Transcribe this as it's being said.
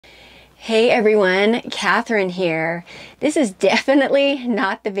Hey everyone, Catherine here. This is definitely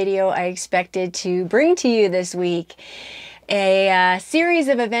not the video I expected to bring to you this week. A series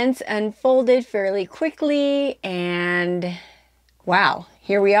of events unfolded fairly quickly and wow,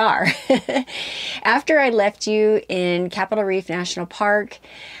 here we are. After I left you in Capitol Reef National Park,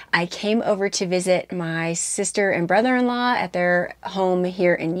 I came over to visit my sister and brother-in-law at their home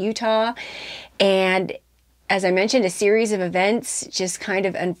here in Utah, and as I mentioned, a series of events just kind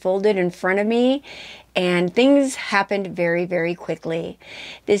of unfolded in front of me, and things happened very, very quickly.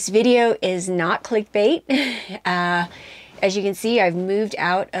 This video is not clickbait. As you can see, I've moved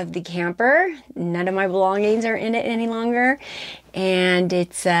out of the camper. None of my belongings are in it any longer, and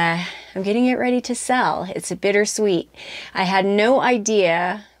I'm getting it ready to sell. It's a bittersweet. I had no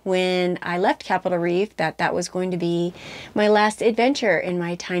idea when I left Capitol Reef that that was going to be my last adventure in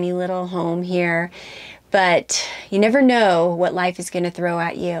my tiny little home here. But you never know what life is going to throw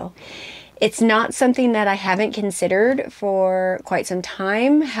at you. It's not something that I haven't considered for quite some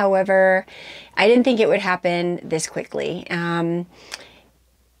time. However, I didn't think it would happen this quickly. I'm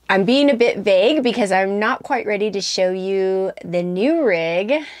being a bit vague because I'm not quite ready to show you the new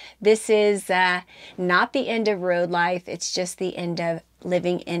rig. This is not the end of road life. It's just the end of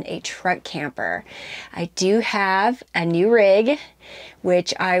living in a truck camper. I do have a new rig,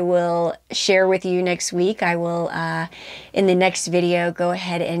 which I will share with you next week. I will, in the next video, go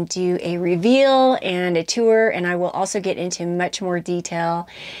ahead and do a reveal and a tour, and I will also get into much more detail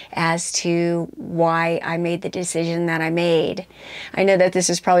as to why I made the decision that I made. I know that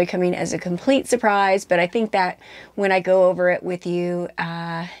this is probably coming as a complete surprise, but I think that when I go over it with you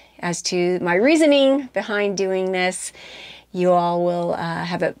as to my reasoning behind doing this, you all will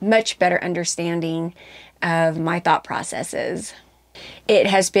have a much better understanding of my thought processes. It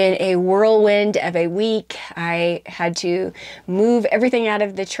has been a whirlwind of a week. I had to move everything out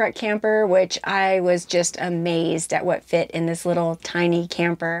of the truck camper, which I was just amazed at what fit in this little tiny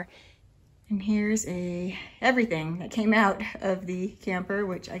camper. And here's everything that came out of the camper,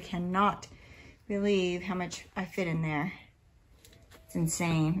 which I cannot believe how much I fit in there. It's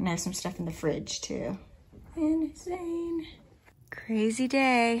insane. And I have some stuff in the fridge too. Insane. Crazy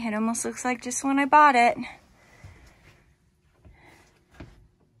day. It almost looks like just when I bought it.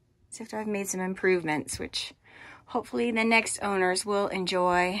 Except I've made some improvements, which hopefully the next owners will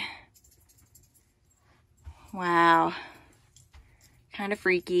enjoy. Wow. Kind of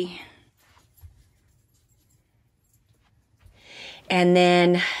freaky. And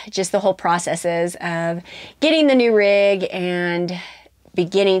then just the whole processes of getting the new rig and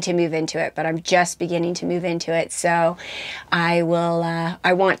beginning to move into it, but I'm just beginning to move into it. So I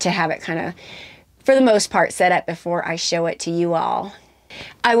want to have it kind of, for the most part, set up before I show it to you all.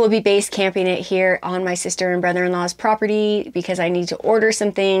 I will be base camping it here on my sister and brother-in-law's property because I need to order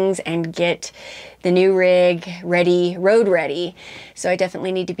some things and get the new rig ready, road ready. So I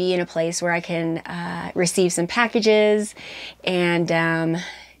definitely need to be in a place where I can receive some packages and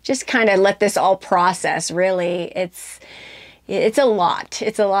just kind of let this all process. Really, it's a lot.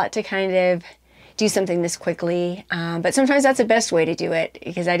 It's a lot to kind of do something this quickly, but sometimes that's the best way to do it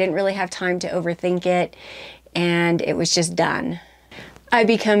because I didn't really have time to overthink it and it was just done. I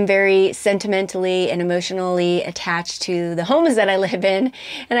become very sentimentally and emotionally attached to the homes that I live in,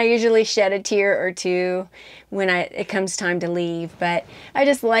 and I usually shed a tear or two when it comes time to leave, but I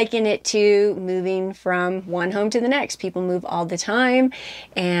just liken it to moving from one home to the next. People move all the time,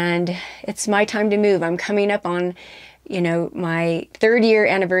 and it's my time to move. I'm coming up on, you know, my 3rd year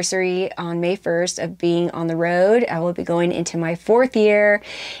anniversary on May 1st of being on the road. I will be going into my 4th year,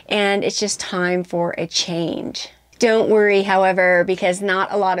 and it's just time for a change. Don't worry, however, because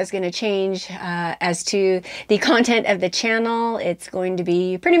not a lot is going to change as to the content of the channel. It's going to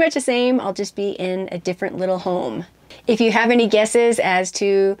be pretty much the same. I'll just be in a different little home. If you have any guesses as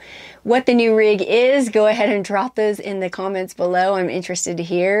to what the new rig is, go ahead and drop those in the comments below. I'm interested to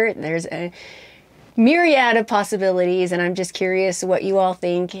hear. There's a myriad of possibilities, and I'm just curious what you all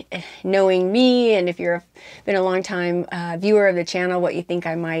think, knowing me, and if you've been a long time viewer of the channel, what you think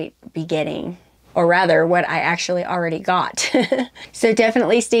I might be getting. Or rather, what I actually already got. So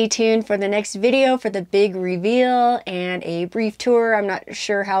definitely stay tuned for the next video for the big reveal and a brief tour. I'm not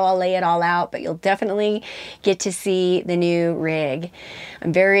sure how I'll lay it all out, but you'll definitely get to see the new rig.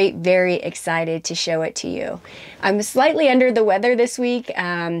 I'm very, very excited to show it to you. I'm slightly under the weather this week.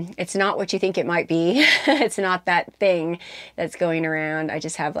 It's not what you think it might be. It's not that thing that's going around. I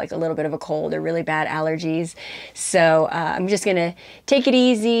just have like a little bit of a cold or really bad allergies. So I'm just gonna take it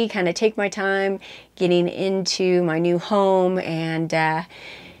easy, kind of take my time getting into my new home and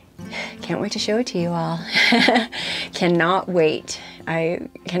can't wait to show it to you all. Cannot wait. I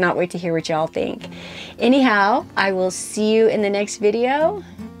cannot wait to hear what y'all think. Anyhow, I will see you in the next video,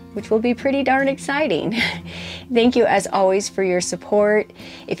 which will be pretty darn exciting. Thank you as always for your support.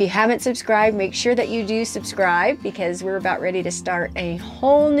 If you haven't subscribed, make sure that you do subscribe, because we're about ready to start a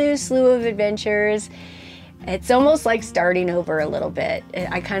whole new slew of adventures. It's almost like starting over a little bit.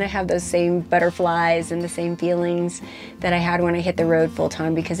 I kind of have those same butterflies and the same feelings that I had when I hit the road full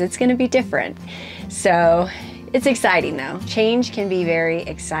time, because it's going to be different. So it's exciting though. Change can be very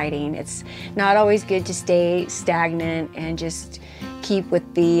exciting. It's not always good to stay stagnant and just keep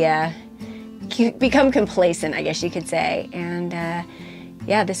with the, become complacent, I guess you could say. And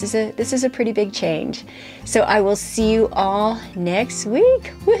yeah, this is a pretty big change. So I will see you all next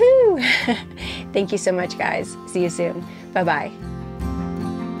week. Woohoo! Thank you so much, guys. See you soon. Bye-bye.